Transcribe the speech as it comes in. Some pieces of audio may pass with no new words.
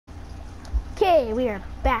Okay, we are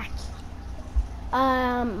back.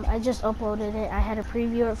 I just uploaded it. I had to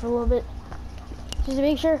preview it for a little bit just to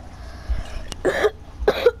make sure it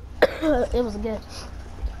was good.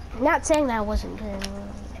 Not saying that it wasn't good.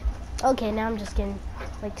 Okay, now I'm just getting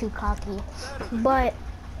like too cocky. But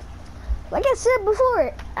like I said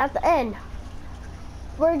before, at the end,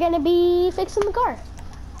 we're gonna be fixing the car.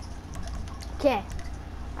 Okay,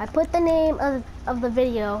 I put the name of the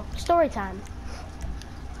video story time.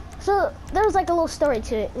 So there was like a little story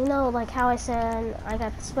to it, you know, like how I said I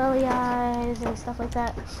got the smelly eyes and stuff like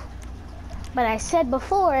that. But I said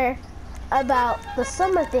before about the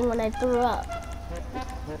summer thing when I threw up.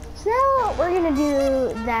 So now we're gonna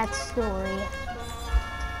do that story.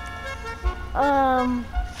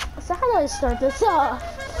 So how do I start this off?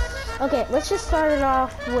 Okay, let's just start it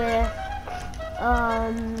off with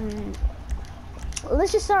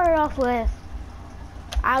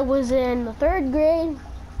I was in the 3rd grade.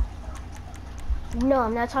 No,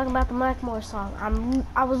 I'm not talking about the Macklemore song.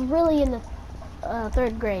 I was really in the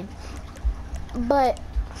 3rd grade. But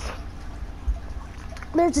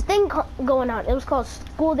there's a thing going on. It was called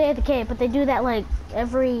School Day at the K, but they do that like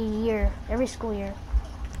every year, every school year.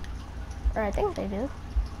 Or I think they do.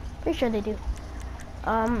 Pretty sure they do.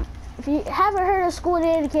 If you haven't heard of School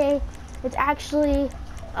Day at the K, it's actually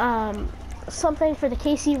something for the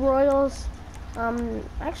KC Royals.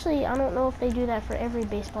 Actually, I don't know if they do that for every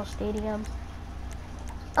baseball stadium.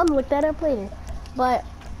 I'm gonna look that up later. But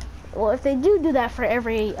well, if they do that for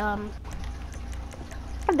every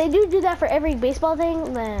baseball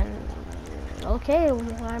thing, then okay,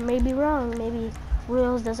 I may be wrong. Maybe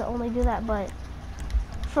Royals doesn't only do that, but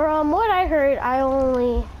from what I heard, I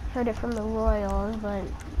only heard it from the Royals, but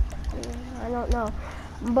I don't know.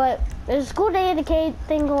 But there's a School Day at the K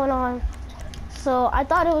thing going on, so I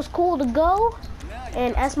thought it was cool to go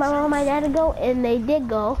and ask my mom and my dad to go, and they did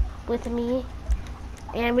go with me.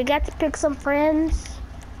 And we got to pick some friends.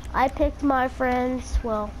 I picked my friends.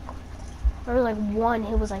 Well, there was like one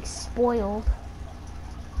who was like spoiled.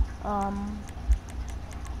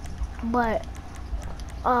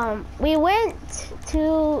 We went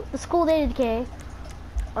to the School Day at the K.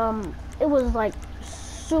 It was like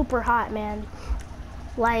super hot, man.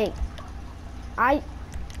 Like,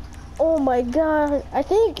 oh my god. I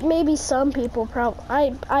think maybe some people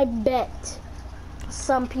I bet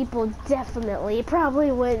some people definitely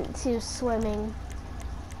probably went to swimming.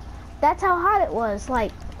 That's how hot it was.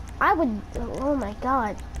 Like, I would, oh my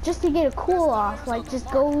god, just to get a cool off, like just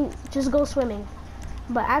go swimming.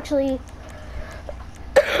 But actually,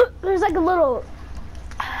 there's like a little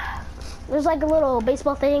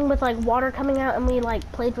baseball thing with like water coming out, and we like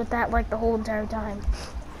played with that like the whole entire time.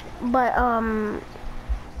 But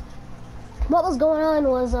what was going on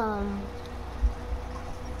was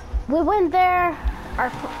we went there.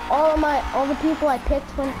 All the people I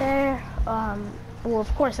picked went there. Well, of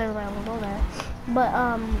course everybody will go there, but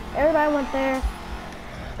everybody went there.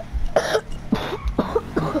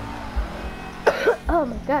 Oh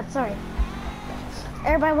my god, sorry.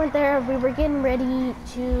 Everybody went there. We were getting ready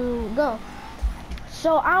to go.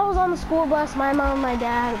 So I was on the school bus. My mom and my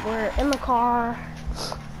dad were in the car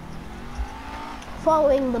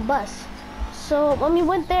following the bus. So when we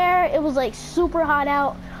went there, it was like super hot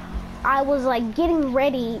out. I was like getting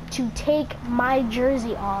ready to take my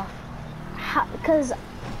jersey off, because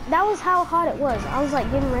that was how hot it was. I was like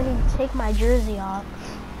getting ready to take my jersey off,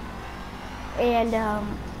 and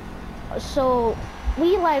so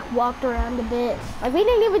we like walked around a bit. Like, we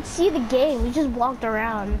didn't even see the game. We just walked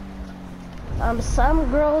around. Some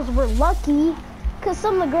girls were lucky, because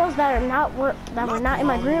some of the girls that were not in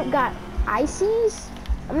my group got ices.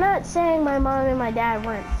 I'm not saying my mom and my dad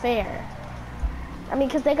weren't fair. I mean,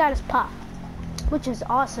 because they got us pop, which is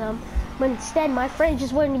awesome. But instead, my friend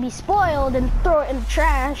just wanted to be spoiled and throw it in the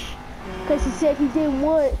trash, because he said he didn't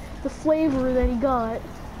want the flavor that he got.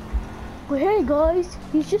 But hey guys,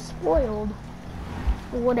 he's just spoiled.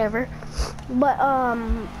 Whatever. But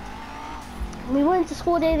we went to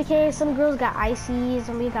School Day at the K. Some girls got ices,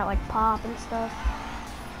 and we got like pop and stuff.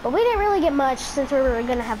 But we didn't really get much since we were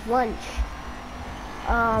gonna have lunch.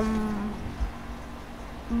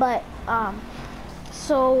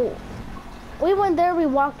 So we went there, we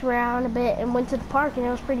walked around a bit and went to the park, and it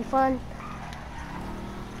was pretty fun.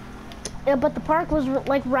 Yeah, but the park was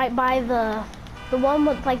like right by the one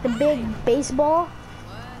with like the big baseball,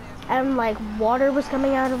 and like water was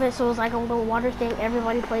coming out of it, so it was like a little water thing.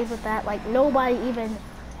 Everybody played with that. Like, nobody even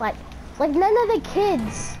like none of the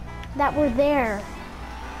kids that were there,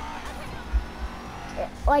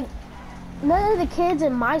 like none of the kids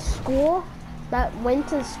in my school that went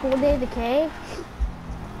to the School Day at the K,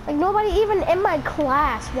 Like nobody even in my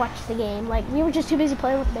class watched the game. Like we were just too busy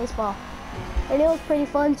playing with the baseball. And it was pretty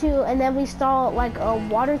fun too. And then we saw like a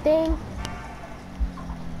water thing.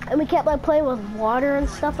 And we kept like playing with water and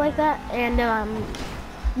stuff like that. And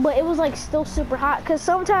but it was like still super hot because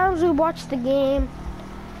sometimes we watched the game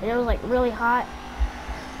and it was like really hot.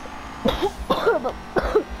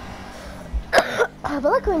 But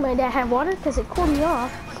luckily my dad had water because it cooled me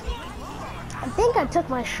off. I think I took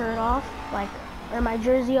my shirt off, like, or my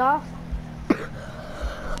jersey off.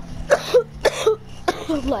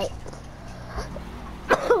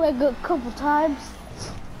 like a couple times.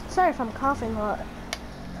 Sorry if I'm coughing a lot.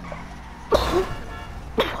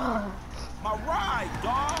 My ride,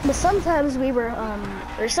 dog. But sometimes we were,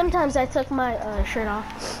 or sometimes I took my shirt off.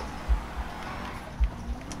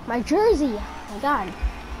 My jersey, oh my God.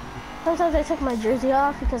 Sometimes I took my jersey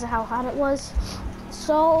off because of how hot it was.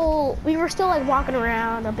 So we were still like walking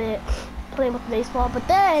around a bit, playing with baseball. But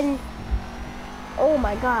then, oh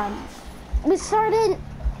my God, we started.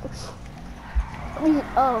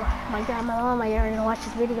 Oh my God, my mom and my dad are gonna watch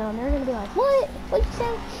this video and they're gonna be like, "What? What'd you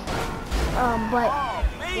say?"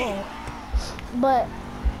 But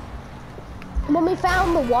when we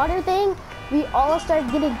found the water thing, we all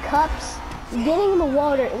started getting cups, getting the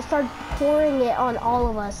water, and started pouring it on all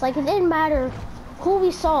of us. Like it didn't matter who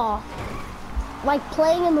we saw, like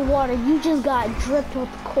playing in the water, you just got dripped with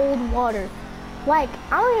cold water. Like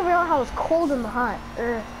I don't even know how it was cold in the hot,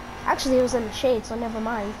 or actually it was in the shade, so never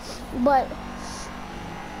mind. But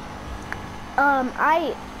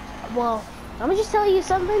let me just tell you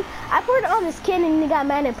something. I poured it on this kid and he got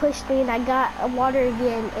mad and pushed me, and I got water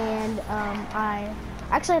again, and I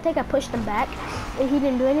think I pushed him back and he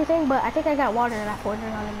didn't do anything, but I think I got water and I poured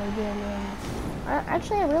it on him again, and I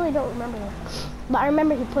really don't remember that. But I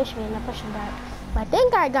remember he pushed me and I pushed him back. But I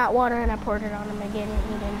think I got water and I poured it on him again and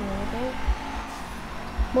he didn't do anything.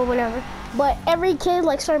 But whatever. But every kid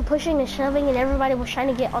like started pushing and shoving, and everybody was trying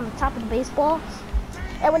to get on the top of the baseball.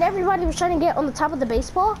 And when everybody was trying to get on the top of the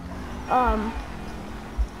baseball,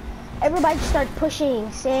 everybody just started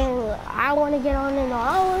pushing, saying, "I want to get on it, no,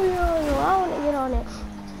 I want to get on it, I want to get on it."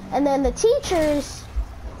 And then the teachers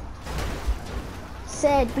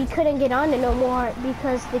said we couldn't get on it no more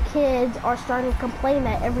because the kids are starting to complain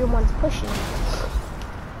that everyone's pushing.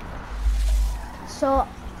 So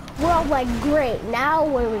we're all like, great, now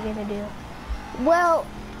what are we gonna do? Well,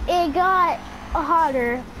 it got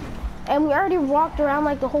hotter, and we already walked around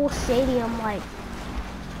like the whole stadium like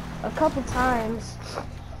a couple times.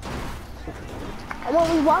 And when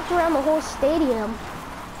we walked around the whole stadium,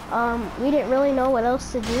 we didn't really know what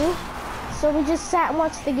else to do. So we just sat and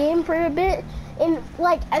watched the game for a bit. And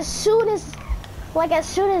like as soon as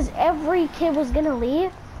every kid was gonna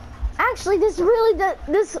leave, actually this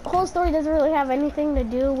whole story doesn't really have anything to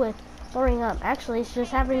do with throwing up. Actually, it's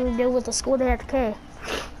just having to do with the school day at K.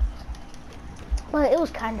 But it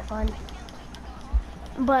was kind of fun.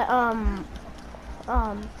 But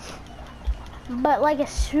like as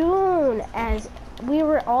soon as we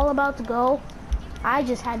were all about to go, I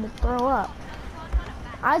just had to throw up.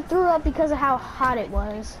 I threw up because of how hot it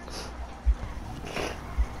was.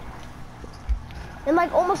 And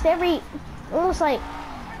like almost like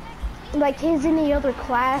kids in the other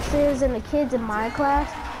classes and the kids in my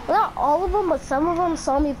class, well, not all of them, but some of them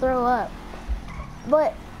saw me throw up.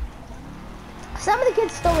 But some of the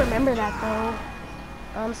kids still remember that though.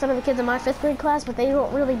 Some of the kids in my 5th grade class, but they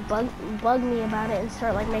don't really bug me about it and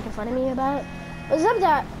start like making fun of me about it. But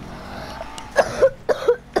sometimes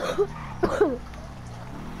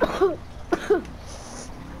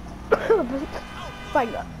my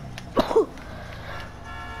God.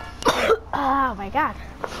 Oh my God.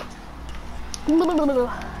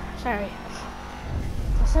 Sorry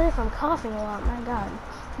if I'm coughing a lot, my God.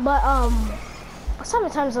 But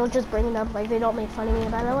sometimes they'll just bring it up, like they don't make fun of me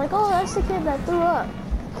about it. Like, oh, that's the kid that threw up.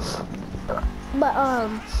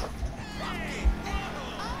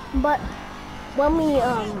 But when we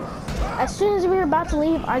as soon as we were about to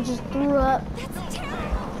leave, I just threw up.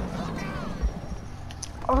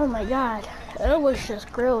 Oh my God, it was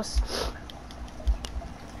just gross.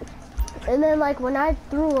 And then like when I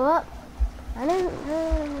threw up, I didn't.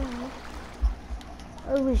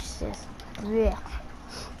 It was just. Bleh.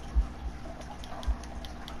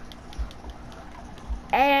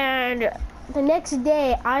 And the next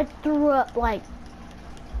day, I threw up like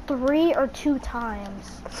 3 or 2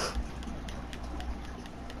 times.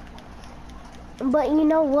 But you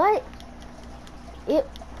know what?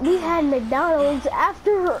 We had McDonald's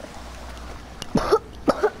after.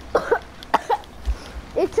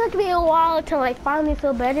 It took me a while to like finally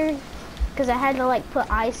feel better because I had to like put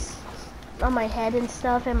ice on my head and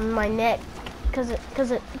stuff and my neck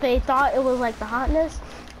they thought it was like the hotness.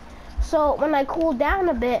 So when I cooled down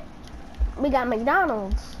a bit, we got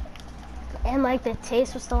McDonald's, and like the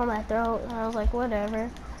taste was still in my throat, and I was like, whatever.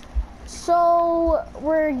 So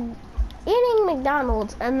we're eating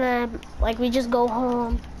McDonald's, and then like we just go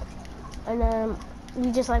home, and then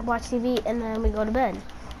we just like watch TV, and then we go to bed.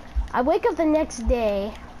 I wake up the next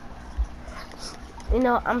day, you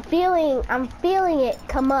know, I'm feeling it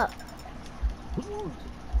come up.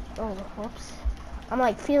 Oh, whoops. I'm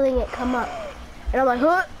like feeling it come up, and I'm like,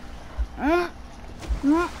 huh?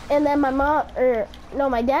 And then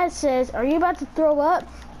my dad says, are you about to throw up?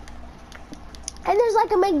 And there's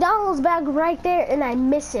like a McDonald's bag right there, and I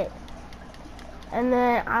miss it. And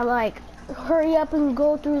then I like hurry up and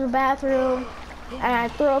go through the bathroom, and I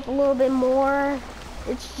throw up a little bit more.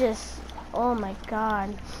 It's just, oh my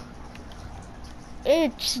God.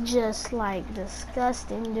 It's just like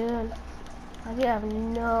disgusting, dude. Like, you have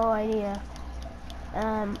no idea.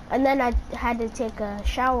 And then I had to take a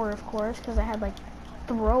shower, of course, because I had like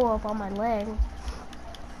throw up on my leg.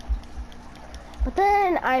 But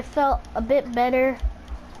then I felt a bit better.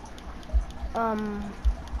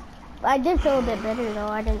 I did feel a bit better though.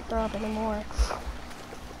 I didn't throw up anymore.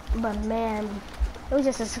 But man, it was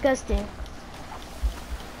just disgusting.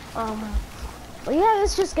 But yeah,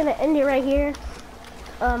 that's just gonna end it right here.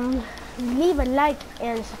 Leave a like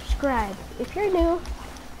and subscribe if you're new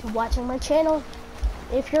to watching my channel.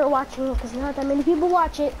 If you're watching, because not that many people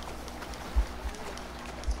watch it.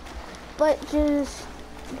 But just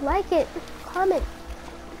like it, comment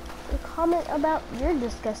about your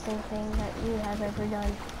disgusting thing that you have ever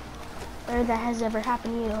done, or that has ever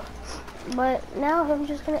happened to you. But now I'm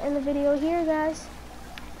just gonna end the video here, guys.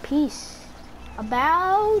 Peace.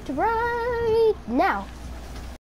 About right now.